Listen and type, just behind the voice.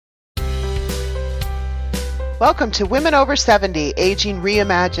Welcome to Women Over 70, Aging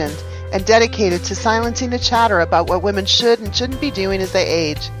Reimagined, and dedicated to silencing the chatter about what women should and shouldn't be doing as they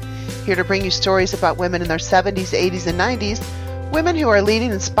age. Here to bring you stories about women in their 70s, 80s, and 90s, women who are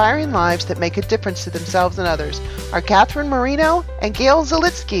leading inspiring lives that make a difference to themselves and others, are Catherine Marino and Gail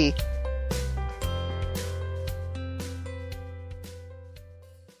Zalitsky.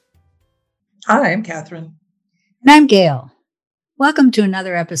 Hi, I'm Catherine. And I'm Gail. Welcome to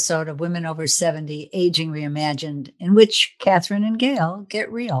another episode of Women Over 70, Aging Reimagined, in which Catherine and Gail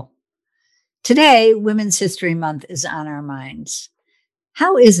get real. Today, Women's History Month is on our minds.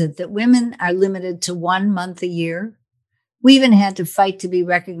 How is it that women are limited to 1 month a year? We even had to fight to be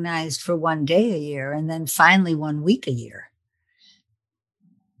recognized for 1 day a year and then finally 1 week a year.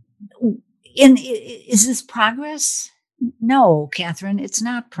 Is this progress? No, Catherine, it's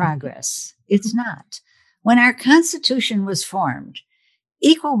not progress. It's not. When our Constitution was formed,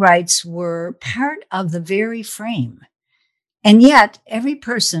 equal rights were part of the very frame. And yet, every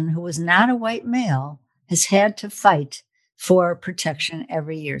person who was not a white male has had to fight for protection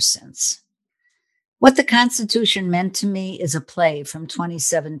every year since. What the Constitution Meant to Me is a play from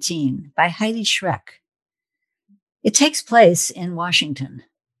 2017 by Heidi Schreck. It takes place in Washington.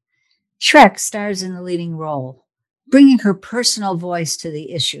 Schreck stars in the leading role, bringing her personal voice to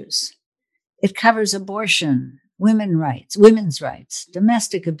the issues. It covers abortion, women's rights,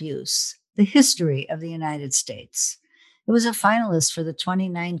 domestic abuse, the history of the United States. It was a finalist for the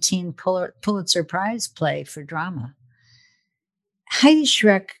 2019 Pulitzer Prize play for drama. Heidi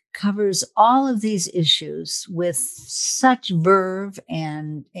Schreck covers all of these issues with such verve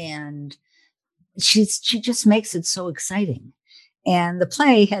and she just makes it so exciting. And the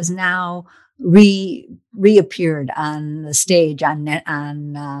play has now reappeared on the stage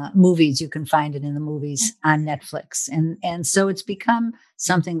on movies. You can find it in the movies on Netflix. And so it's become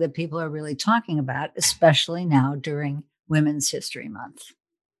something that people are really talking about, especially now during Women's History Month.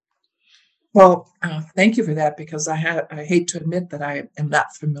 Well, thank you for that, because I hate to admit that I am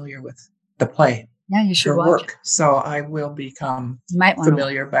not familiar with the play. Yeah, you should watch it. So I will become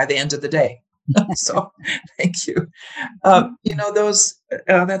familiar by the end of the day. So thank you.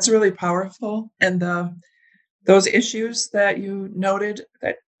 That's really powerful. And those issues that you noted,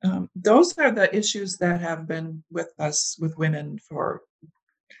 that those are the issues that have been with us, with women,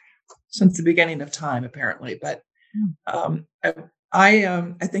 since the beginning of time, apparently. But I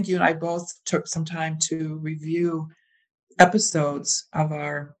think you and I both took some time to review episodes of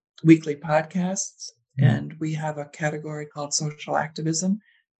our weekly podcasts, and we have a category called social activism.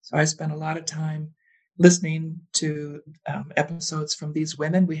 So I spent a lot of time listening to episodes from these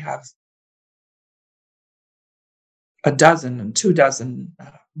women. We have a dozen and 24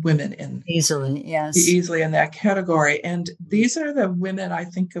 women easily in that category. And these are the women, I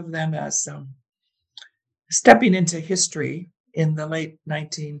think of them as stepping into history in the late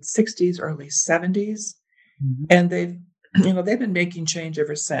 1960s, early 70s. Mm-hmm. And they've been making change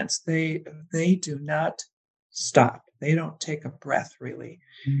ever since. They do not stop. They don't take a breath, really.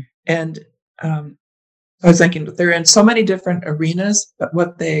 Mm-hmm. And I was thinking that they're in so many different arenas, but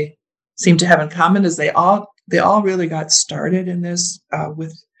what they seem to have in common is they all really got started in this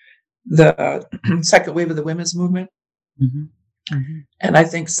with the second wave of the women's movement. Mm-hmm. Mm-hmm. And I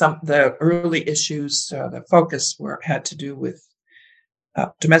think the early issues, the focus had to do with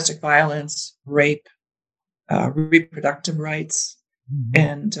domestic violence, rape, reproductive rights. Mm-hmm.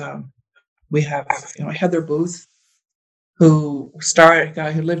 And we have Heather Booth, who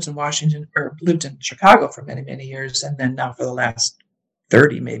lived in Washington, or lived in Chicago for many, many years, and then now for the last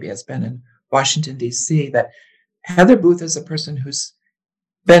 30 maybe has been in Washington, D.C. But Heather Booth is a person who's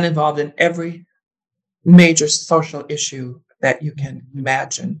been involved in every major social issue that you can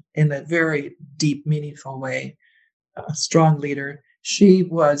imagine in a very deep, meaningful way. A strong leader. She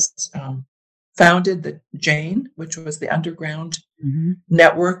was founded the Jane, which was the underground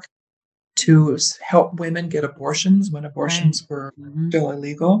network to help women get abortions when abortions were still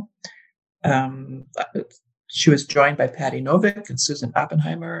illegal. She was joined by Patty Novick and Susan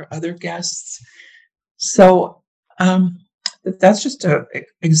Oppenheimer, other guests. So that's just an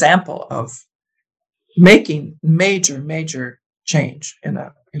example of making major, major change in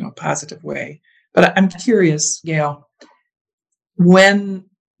a positive way. But I'm curious, Gail, when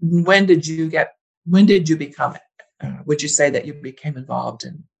did you become? Would you say that you became involved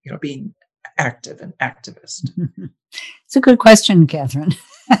in being active and activist? It's a good question, Catherine.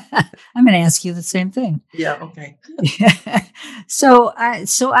 I'm going to ask you the same thing. Yeah. Okay. So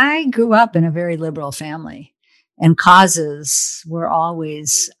I grew up in a very liberal family, and causes were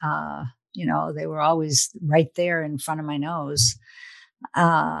always, they were always right there in front of my nose.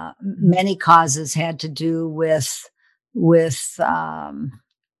 Many causes had to do with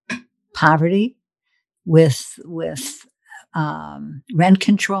poverty, with rent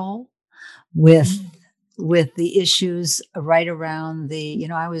control, with the issues right around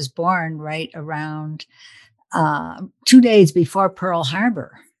I was born right around 2 days before Pearl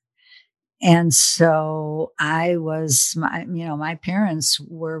Harbor. And so my parents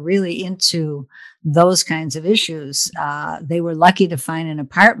were really into those kinds of issues. They were lucky to find an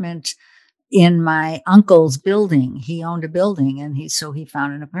apartment in my uncle's building. He owned a building, and he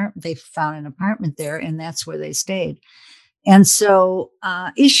found an apartment. They found an apartment there, and that's where they stayed. And so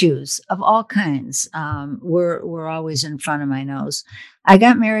issues of all kinds were always in front of my nose. I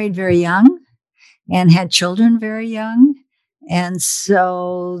got married very young and had children very young. And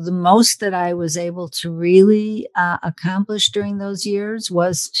so the most that I was able to really accomplish during those years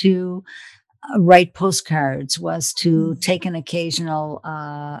was to write postcards, was to take an occasional,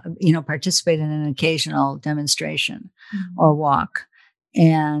 participate in an occasional demonstration or walk.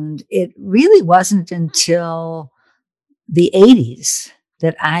 And it really wasn't until the 80s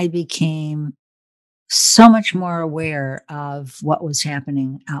that I became so much more aware of what was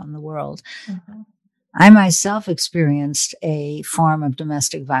happening out in the world. Mm-hmm. I myself experienced a form of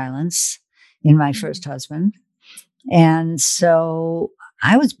domestic violence in my first husband. And so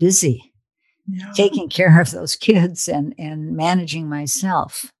I was busy taking care of those kids and managing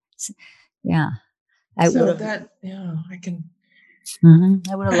myself. Yeah. I can.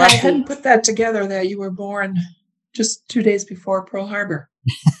 I would have loved. I hadn't put that together that you were born just 2 days before Pearl Harbor.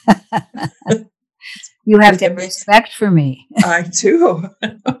 You have to have respect for me. I do.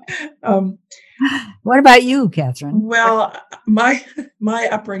 What about you, Catherine? Well, my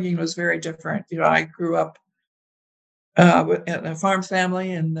upbringing was very different. I grew up in a farm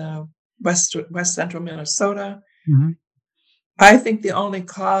family in west central Minnesota. Mm-hmm. I think the only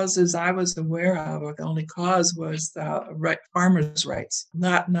causes I was aware of, or the only cause, was farmers' rights,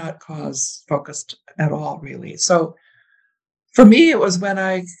 not cause focused at all, really. So for me, it was when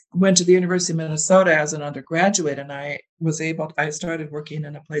I went to the University of Minnesota as an undergraduate, and I started working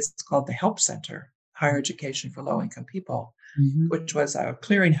in a place called the Help Center, Higher Education for Low-Income People, mm-hmm. which was a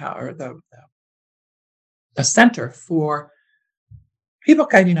clearinghouse, or a center for people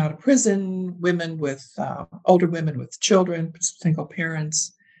getting out of prison, older women with children, single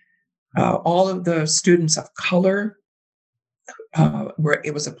parents, all of the students of color, where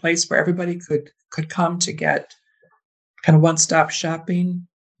it was a place where everybody could come to get kind of one-stop shopping,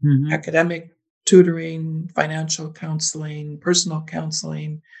 mm-hmm. academic tutoring, financial counseling, personal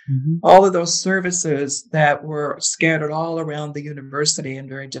counseling, mm-hmm. all of those services that were scattered all around the university and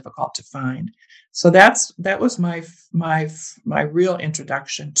very difficult to find. So that was my real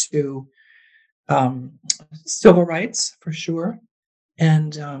introduction to civil rights, for sure.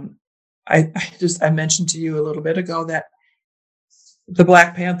 And I mentioned to you a little bit ago that the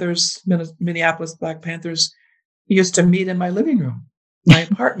Black Panthers, Minneapolis Black Panthers, used to meet in my living room, my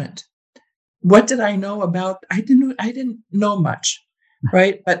apartment. What did I know about? I didn't know much,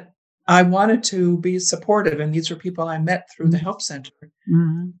 right? But I wanted to be supportive, and these were people I met through the Help Center.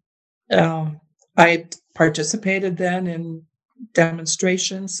 Mm-hmm. I participated then in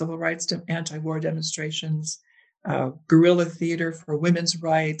demonstrations, civil rights, anti-war demonstrations, guerrilla theater for women's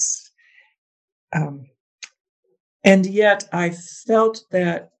rights. And yet I felt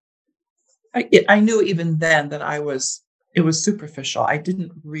that I knew even then that it was superficial. I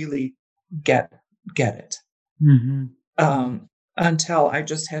didn't really get it mm-hmm. Until I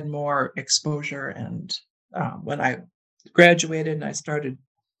just had more exposure. And when I graduated and I started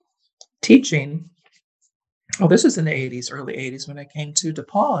teaching, this was in the early 80s, when I came to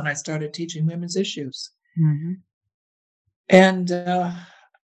DePaul and I started teaching women's issues. Mm-hmm. And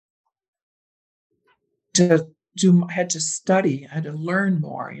had to study, I had to learn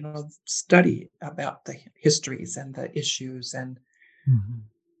more, study about the histories and the issues. And mm-hmm.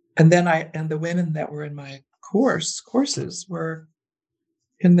 and then the women that were in my courses were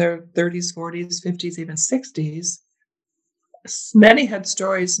in their 30s, 40s, 50s, even 60s. Many had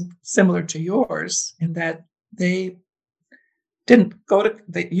stories similar to yours in that they didn't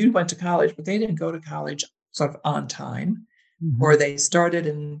you went to college, but they didn't go to college sort of on time. Mm-hmm. Or they started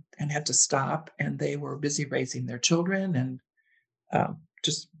and had to stop, and they were busy raising their children and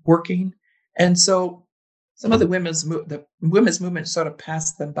just working. And so some of the women's movement sort of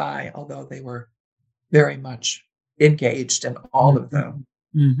passed them by, although they were very much engaged in all of the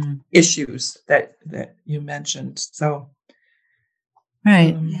mm-hmm. issues that you mentioned. So,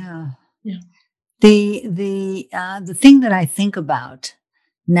 right, yeah. The thing that I think about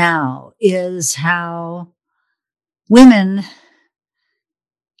now is how women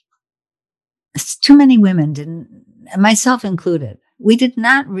too many women didn't, myself included, we did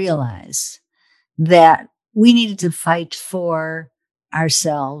not realize that we needed to fight for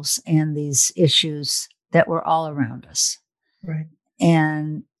ourselves and these issues that were all around us. Right.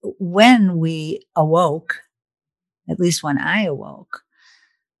 And when we awoke, at least when I awoke,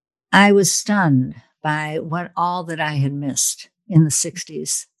 I was stunned by all that I had missed in the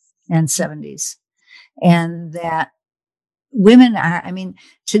 60s and 70s. And that women are,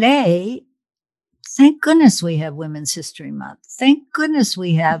 today, thank goodness we have Women's History Month. Thank goodness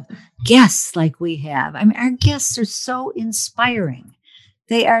we have guests like we have. Our guests are so inspiring.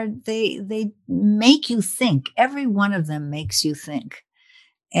 They make you think. Every one of them makes you think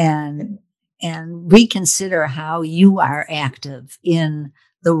and reconsider how you are active in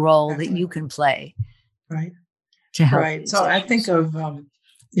the role that you can play. Right. To help. Right. So I think of,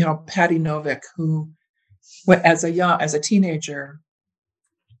 Patty Novick, who as a teenager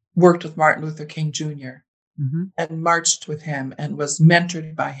worked with Martin Luther King Jr. And marched with him and was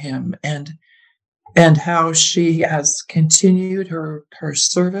mentored by him, and how she has continued her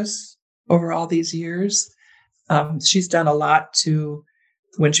service over all these years. She's done a lot to,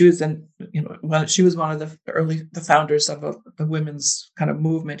 when she was she was one of the founders of the women's kind of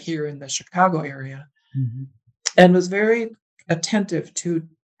movement here in the Chicago area, and was very attentive to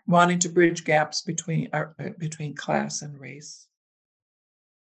wanting to bridge gaps between class and race.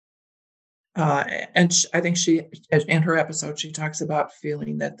 And I think she, in her episode, she talks about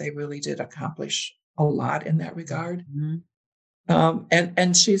feeling that they really did accomplish a lot in that regard.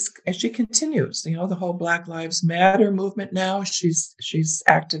 And she continues, the whole Black Lives Matter movement now. She's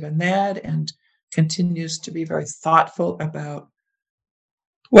active in that and continues to be very thoughtful about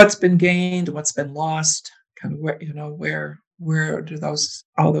what's been gained, what's been lost, kind of where do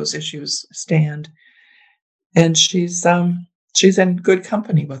all those issues stand. And she's in good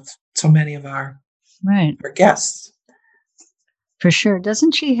company with so many of our guests. For sure.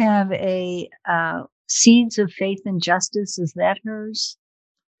 Doesn't she have a Seeds of Faith and Justice? Is that hers?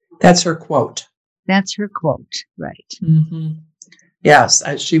 That's her quote. That's her quote, right. Yes.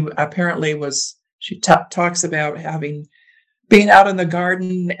 She apparently she talks about being out in the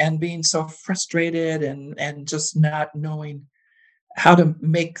garden and being so frustrated and just not knowing how to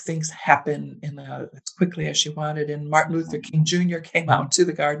make things happen as quickly as she wanted. And Martin Luther King Jr. came out to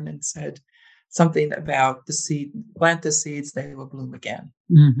the garden and said something about plant the seeds, they will bloom again.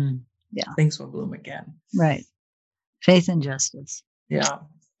 Yeah. Things will bloom again. Right. Faith and justice. Yeah.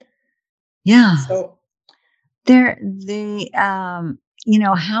 Yeah. So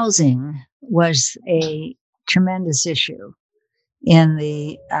housing was a tremendous issue in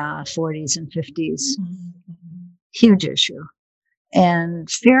the 40s and 50s. Huge issue. And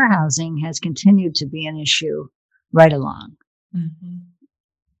fair housing has continued to be an issue right along.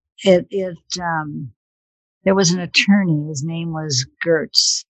 There was an attorney, his name was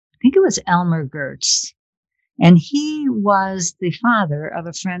Gertz. I think it was Elmer Gertz. And he was the father of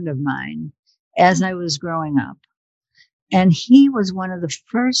a friend of mine as I was growing up. And he was one of the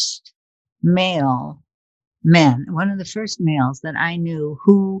first males that I knew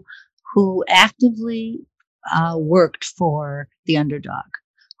who actively worked for the underdog,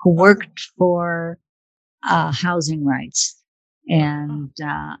 who worked for housing rights and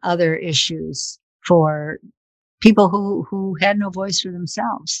other issues for people who had no voice for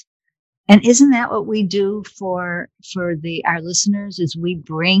themselves. And isn't that what we do for our listeners? Is we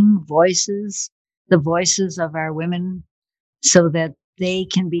bring the voices of our women, so that they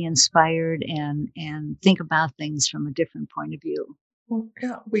can be inspired and think about things from a different point of view. Well,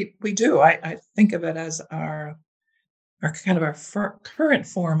 yeah, we do. I think of it as our current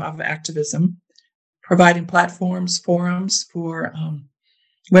form of activism, providing forums for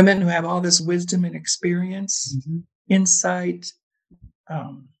women who have all this wisdom and experience, insight.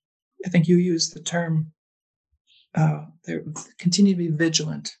 I think you used the term, they continue to be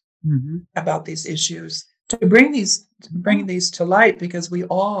vigilant about these issues, to bring these to light, because we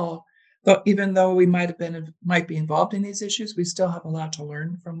all, even though we might be involved in these issues, we still have a lot to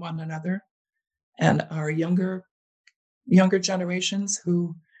learn from one another, and our younger generations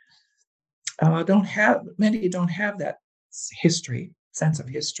who don't have that sense of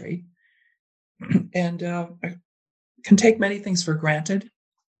history, and can take many things for granted.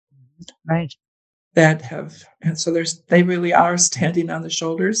 Right. And so they really are standing on the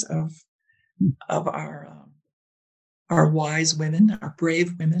shoulders of our wise women, our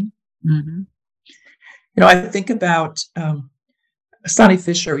brave women. I think about Sunny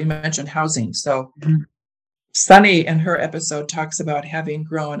Fisher. You mentioned housing. So Sunny in her episode talks about having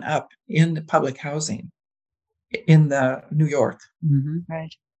grown up in the public housing in the New York.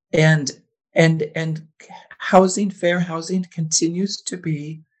 Right. And And housing, fair housing, continues to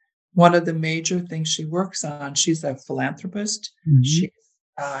be one of the major things she works on. She's a philanthropist. Mhm. She's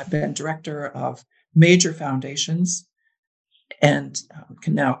been director of major foundations and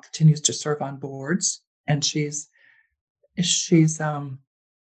now continues to serve on boards. And she's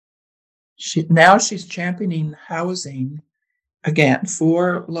championing housing again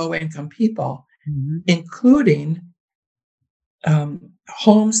for low income people, Mhm. including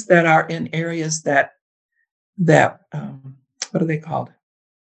homes that are in areas that what are they called?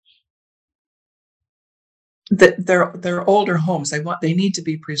 That they're older homes. They need to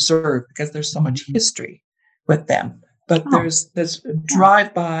be preserved because there's so much history with them. But Oh, there's this yeah.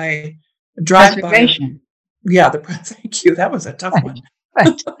 drive-by. Preservation. Yeah, thank you. That was a tough one.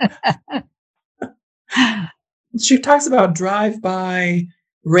 Right. She talks about drive-by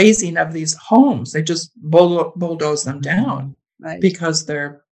raising of these homes. They just bulldoze them down Right. because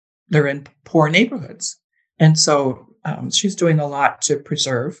they're in poor neighborhoods. And so she's doing a lot to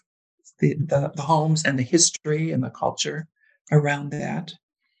preserve the homes and the history and the culture around that.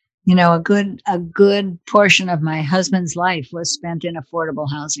 You know, a good portion of my husband's life was spent in affordable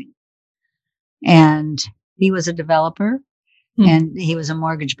housing. And he was a developer and he was a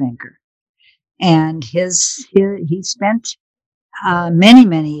mortgage banker. And he spent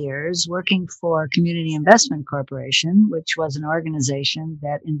many years working for Community Investment Corporation, which was an organization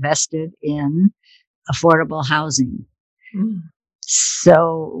that invested in affordable housing. Mm.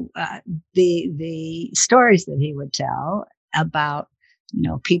 So the stories that he would tell about,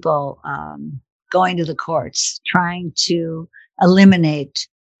 people going to the courts, trying to eliminate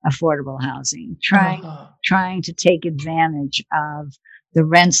affordable housing, trying to take advantage of the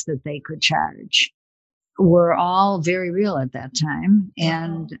rents that they could charge, were all very real at that time.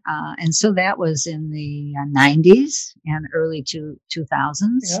 And so that was in the 90s and early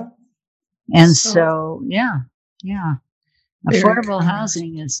 2000s. Yeah. And so yeah. Affordable current.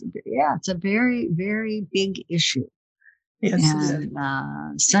 housing it's a very, very big issue. Yes,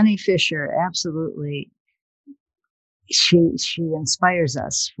 and Sunny Fisher, absolutely, she inspires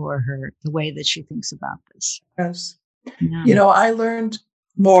us for the way that she thinks about this. Yes. Yeah. I learned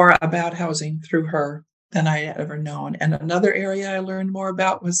more about housing through her than I had ever known. And another area I learned more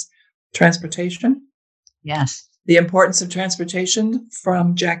about was transportation. Yes. The importance of transportation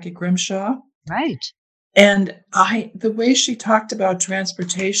from Jackie Grimshaw. Right. And the way she talked about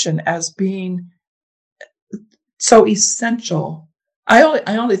transportation as being so essential, I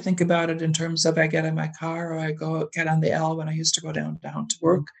only think about it in terms of I get in my car or I get on the L when I used to go downtown to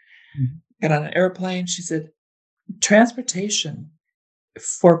work, get on an airplane. She said, transportation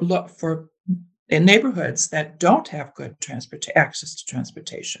in neighborhoods that don't have good access to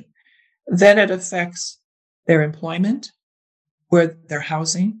transportation, then it affects their employment, where their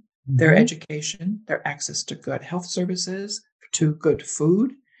housing, their education, their access to good health services, to good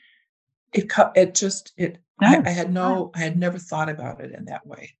food. I had never thought about it in that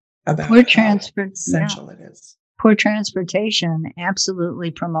way. About how essential it is. Poor transportation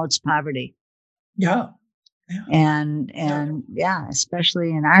absolutely promotes poverty. Yeah. And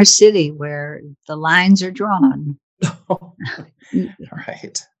especially in our city where the lines are drawn.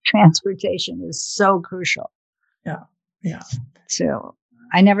 Right. Transportation is so crucial. Yeah. So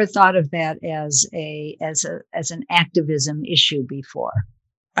I never thought of that as an activism issue before.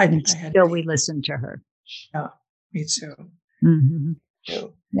 We listened to her. Yeah, me too. Mm-hmm.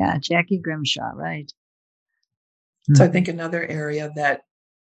 Yeah, Jackie Grimshaw, right. So I think another area that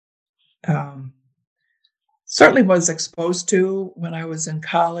certainly was exposed to when I was in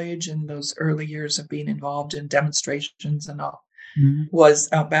college and those early years of being involved in demonstrations and all was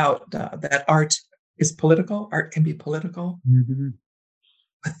about that art is political. Art can be political.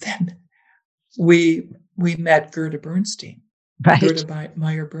 But then we met Gerda Bernstein. Right. Gerda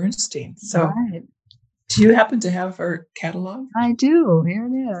Meyer Bernstein. So do you happen to have her catalog? I do. Here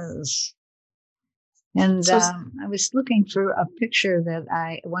it is. And I was looking for a picture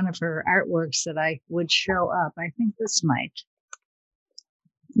one of her artworks that I would show up. I think this might.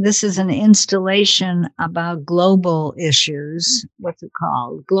 This is an installation about global issues. What's it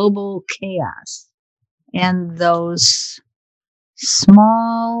called? Global chaos. And those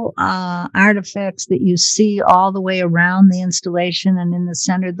small artifacts that you see all the way around the installation and in the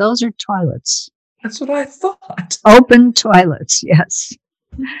center, those are toilets. That's what I thought. Open toilets, yes.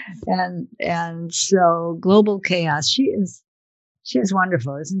 And so global chaos. She is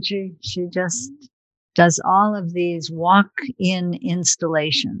wonderful, isn't she? She just does all of these walk-in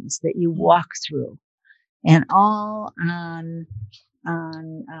installations that you walk through, and all on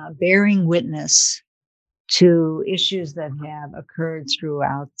bearing witness to issues that have occurred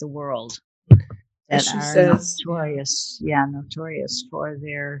throughout the world. as that she are says, notorious for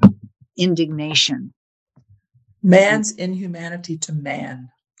their indignation. man's inhumanity to man,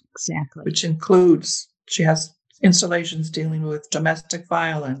 Exactly. which includes, she has installations dealing with domestic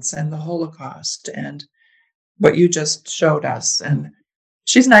violence and the Holocaust and what you just showed us. And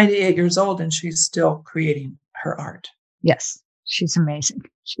she's 98 years old and she's still creating her art. Yes, she's amazing.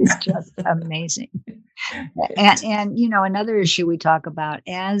 She's just amazing. And another issue we talk about,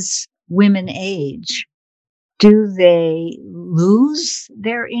 as women age, do they lose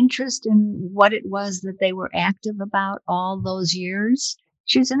their interest in what it was that they were active about all those years?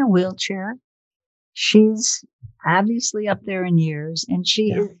 She's in a wheelchair. She's obviously up there in years, and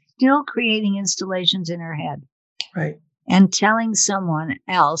she is still creating installations in her head. Right. And telling someone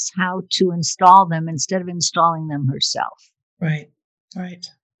else how to install them instead of installing them herself. Right. I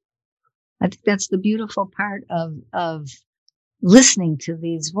think that's the beautiful part of listening to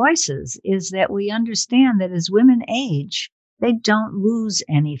these voices, is that we understand that as women age, they don't lose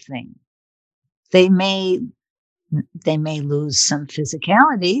anything. They may lose some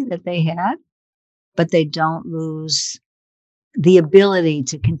physicality that they had, but they don't lose the ability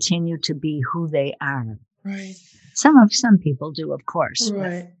to continue to be who they are. Right. Some people do, of course.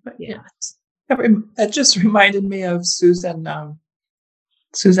 Right. But, yeah. That just reminded me of Susan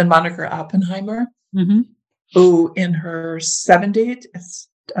Monaker Oppenheimer, who in her 70s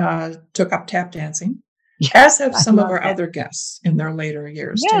took up tap dancing, as have some of our other guests in their later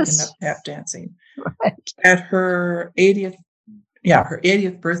years taken up tap dancing. Right. At her 80th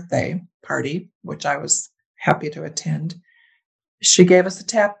birthday party, which I was happy to attend, she gave us a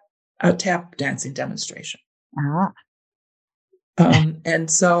tap dancing demonstration.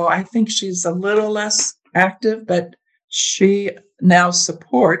 And so I think she's a little less active, but she now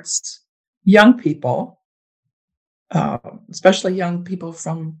supports young people, especially young people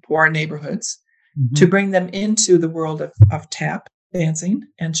from poor neighborhoods, to bring them into the world of tap dancing.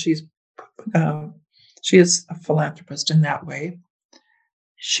 And she is a philanthropist in that way.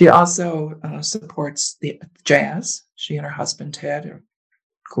 She also supports the jazz. She and her husband Ted are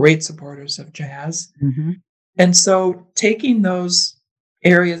great supporters of jazz. And so taking those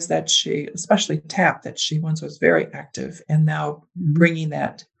areas that she, especially tap, that she once was very active, and now bringing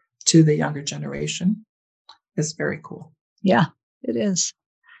that to the younger generation is very cool. Yeah, it is.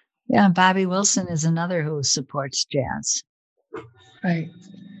 Yeah, Bobby Wilson is another who supports jazz. Right.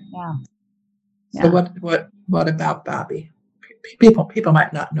 Yeah. So what about Bobby? People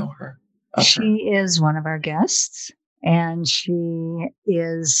might not know her. She is one of our guests, and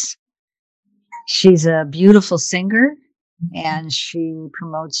she's a beautiful singer, and she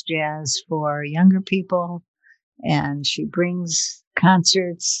promotes jazz for younger people, and she brings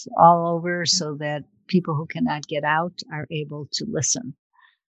concerts all over so that people who cannot get out are able to listen.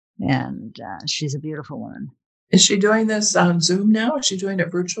 And she's a beautiful woman. Is she doing this on Zoom now? Is she doing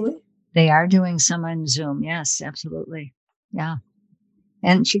it virtually? They are doing some on Zoom. Yes, absolutely. Yeah.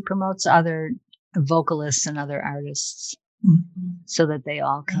 And she promotes other vocalists and other artists so that they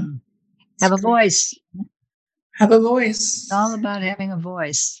all can have a voice. Have a voice. It's all about having a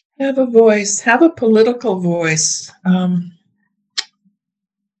voice. Have a voice. Have a political voice.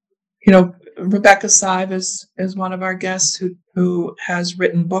 Rebecca Sive is one of our guests who has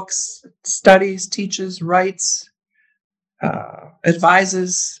written books, studies, teaches, writes,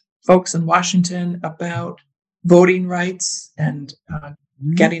 advises folks in Washington about voting rights and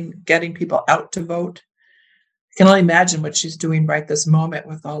getting people out to vote. I can only imagine what she's doing right this moment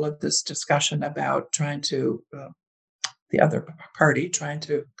with all of this discussion about trying to, the other party trying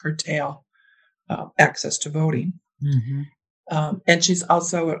to curtail access to voting. And she's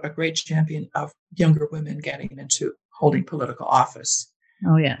also a great champion of younger women getting into holding political office.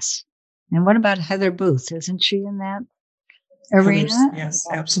 Oh, yes. And what about Heather Booth? Isn't she in that arena? Yes,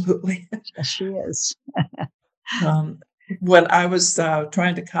 absolutely. Yes, she is. When I was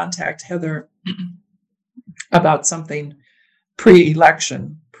trying to contact Heather about something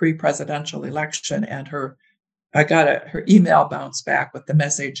pre-presidential election, and I got her email bounce back with the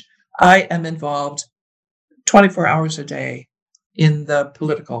message, I am involved 24 hours a day in the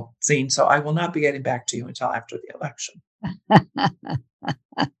political scene, so I will not be getting back to you until after the election.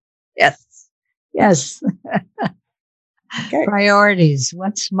 Yes. Okay. Priorities.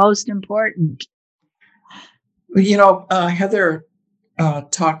 What's most important? Heather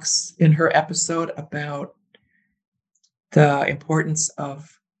talks in her episode about the importance of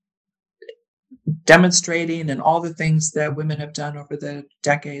demonstrating and all the things that women have done over the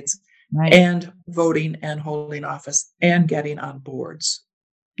decades, right, and voting and holding office and getting on boards.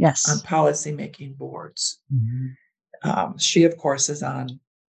 Yes. On policy-making boards. She, of course, is on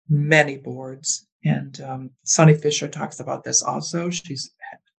many boards. And Sonny Fisher talks about this also. She's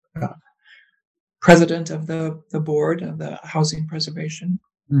president of the board of the Housing Preservation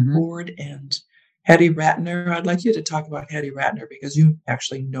Board. And Hetty Ratner, I'd like you to talk about Hetty Ratner because you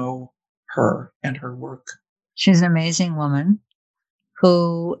actually know her and her work. She's an amazing woman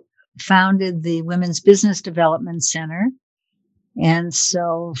who founded the Women's Business Development Center, and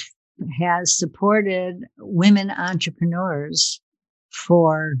so has supported women entrepreneurs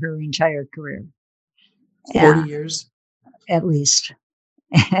for her entire career. 40 years. At least.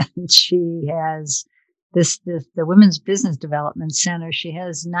 And she has the Women's Business Development Center. She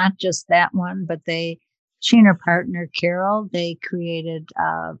has not just that one, but she and her partner, Carol, they created,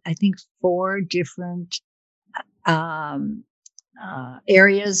 I think, 4 different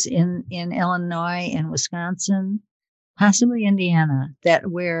areas in Illinois and Wisconsin, possibly Indiana,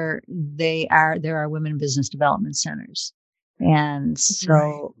 where there are women business development centers. And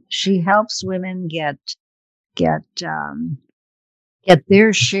so she helps women get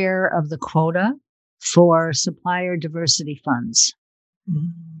their share of the quota for supplier diversity funds.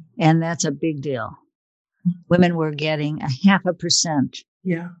 And that's a big deal. Women were getting 0.5%.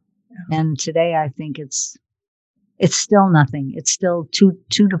 Yeah. And today I think it's still nothing. It's still 2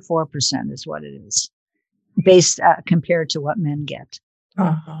 to 4% is what it is, based compared to what men get.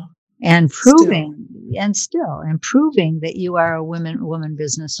 And proving that you are a woman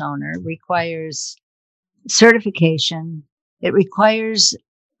business owner requires certification. It requires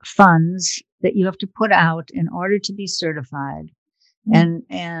funds that you have to put out in order to be certified. And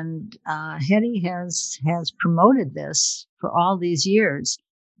Hetty has promoted this for all these years.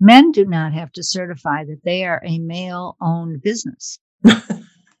 Men do not have to certify that they are a male-owned business.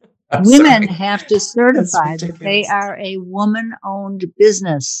 Women have to certify that they are a woman-owned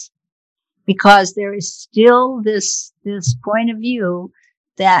business, because there is still this point of view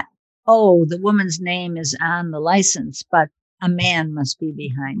that, the woman's name is on the license, but a man must be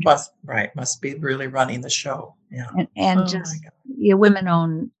behind her. Must be really running the show. Yeah. And women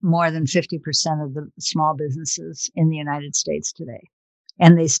own more than 50% of the small businesses in the United States today.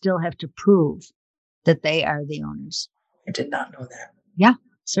 And they still have to prove that they are the owners. I did not know that. Yeah.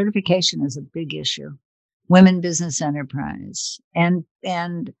 Certification is a big issue. Women Business Enterprise. And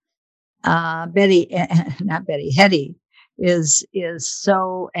Hetty is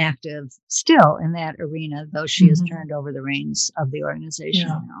so active still in that arena, though she has turned over the reins of the organization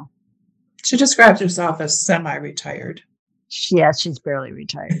now. She describes herself as semi-retired. Yes, she's barely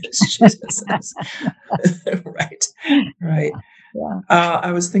retired. Right. Yeah.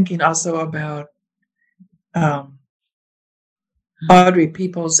 I was thinking also about Audrey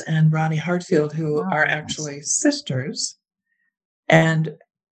Peoples and Ronnie Hartfield, who are actually sisters, and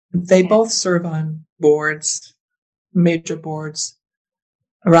they both serve on boards, major boards.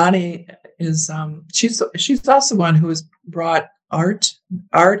 Ronnie is she's also one who has brought art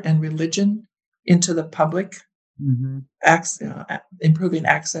and religion into the public, improving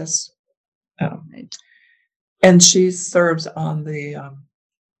access. And she serves on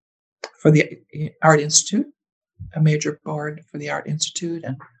for the Art Institute, a major board for the Art Institute.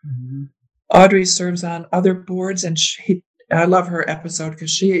 And Audrey serves on other boards, and I love her episode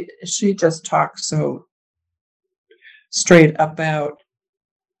because she just talks so straight about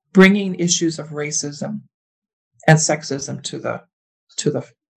bringing issues of racism and sexism to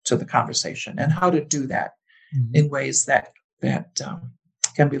the conversation, and how to do that in ways that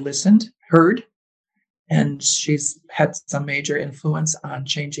can be heard. And she's had some major influence on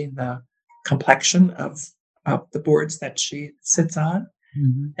changing the complexion of the boards that she sits on.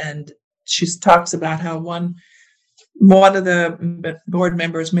 And she talks about how one of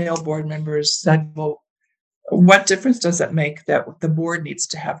the male board members said, well, what difference does it make that the board needs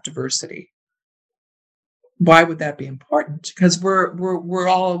to have diversity? Why would that be important? Because we're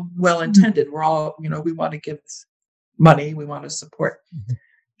all well-intended. We're all, we want to give money. We want to support.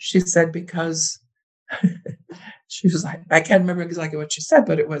 She said, because she was like, I can't remember exactly what she said,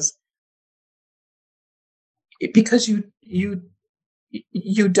 but it was because you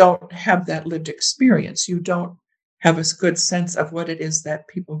don't have that lived experience. You don't have a good sense of what it is that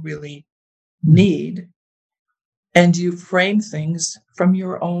people really need. And you frame things from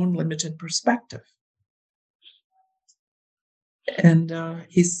your own limited perspective. And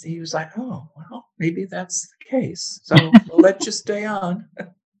he was like, oh, well, maybe that's the case. So we'll let you stay on.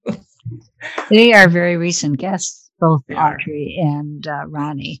 They are very recent guests, both Audrey and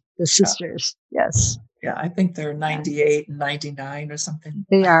Ronnie, the sisters. Yes. Yeah, I think they're 98 and 99 or something.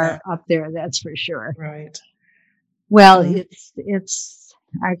 They are up there, that's for sure. Right. Well, it's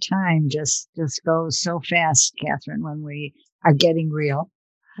our time just goes so fast, Catherine, when we are getting real.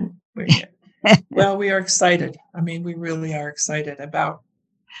 Well, we are excited. I mean, we really are excited about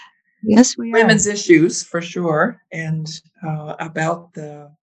Yes, we are. women's issues for sure, and about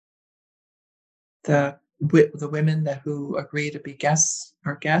the women who agree to be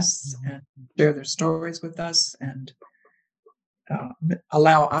our guests and share their stories with us, and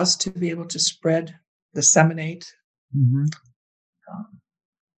allow us to be able to disseminate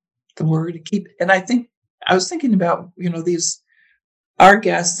the word, and I was thinking about, these, our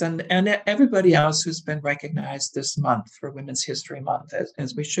guests and everybody else who's been recognized this month for Women's History Month,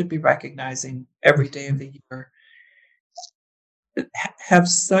 as we should be recognizing every day of the year, have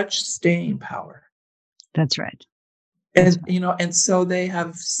such staying power. That's right. And so they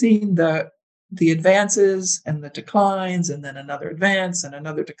have seen the advances and the declines, and then another advance and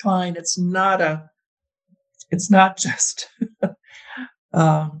another decline. It's not just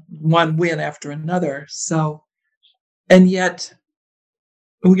one win after another. So, and yet,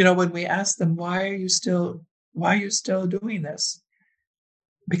 when we ask them, why are you still doing this?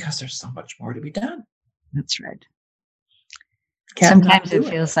 Because there's so much more to be done. That's right. Sometimes it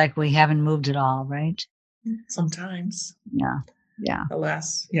feels like we haven't moved at all, right? Sometimes. Yeah.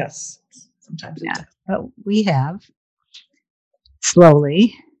 Alas, yes. Sometimes. Yeah. But we have,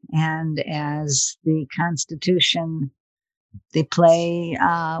 slowly, and as the Constitution, the play,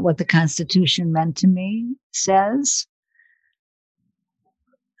 What the Constitution Meant to Me says,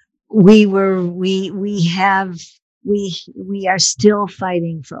 we are still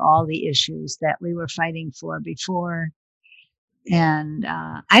fighting for all the issues that we were fighting for before. And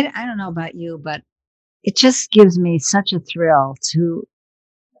I don't know about you, but it just gives me such a thrill to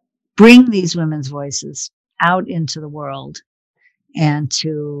bring these women's voices out into the world and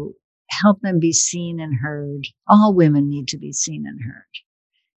to help them be seen and heard. All women need to be seen and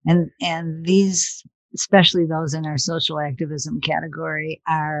heard. And these, especially those in our social activism category,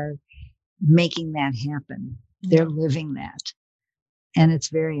 are making that happen. They're living that. And it's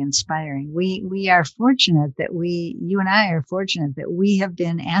very inspiring. We are fortunate that you and I are fortunate that we have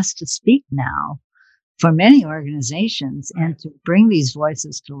been asked to speak now for many organizations and to bring these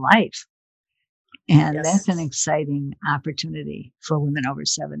voices to life. And that's an exciting opportunity for women over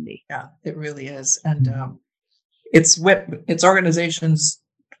 70. Yeah, it really is. And it's organizations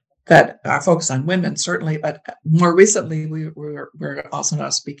that are focused on women, certainly, but more recently we're also now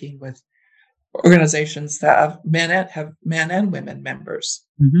speaking with organizations that have men and women members.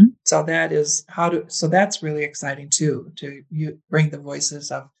 Mm-hmm. So that's really exciting too, to bring the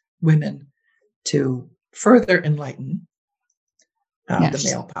voices of women to further enlighten the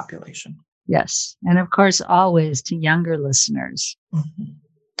male population. Yes. And of course, always to younger listeners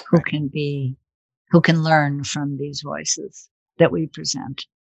who can learn from these voices that we present.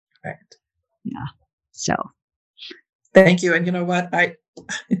 Right. Yeah. So. Thank you. And you know what? I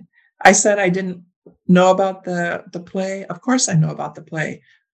said I didn't know about the play. Of course I know about the play,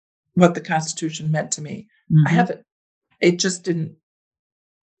 What the Constitution Meant to Me. Mm-hmm. I haven't. It just didn't.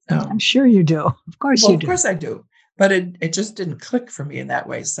 I'm sure you do. Of course you do. Of course I do. But it just didn't click for me in that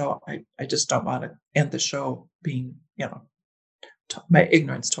way. So I just don't want to end the show being, my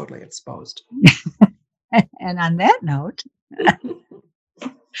ignorance totally exposed. And on that note,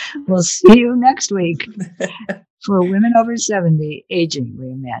 we'll see you next week for Women Over 70, Aging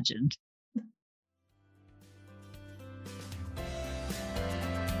Reimagined.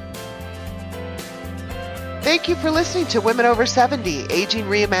 Thank you for listening to Women Over 70, Aging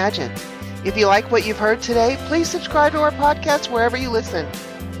Reimagined. If you like what you've heard today, please subscribe to our podcast wherever you listen.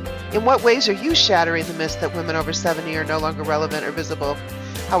 In what ways are you shattering the myth that women over 70 are no longer relevant or visible?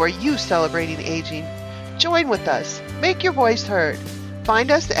 How are you celebrating aging? Join with us. Make your voice heard.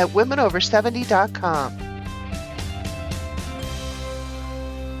 Find us at womenover70.com.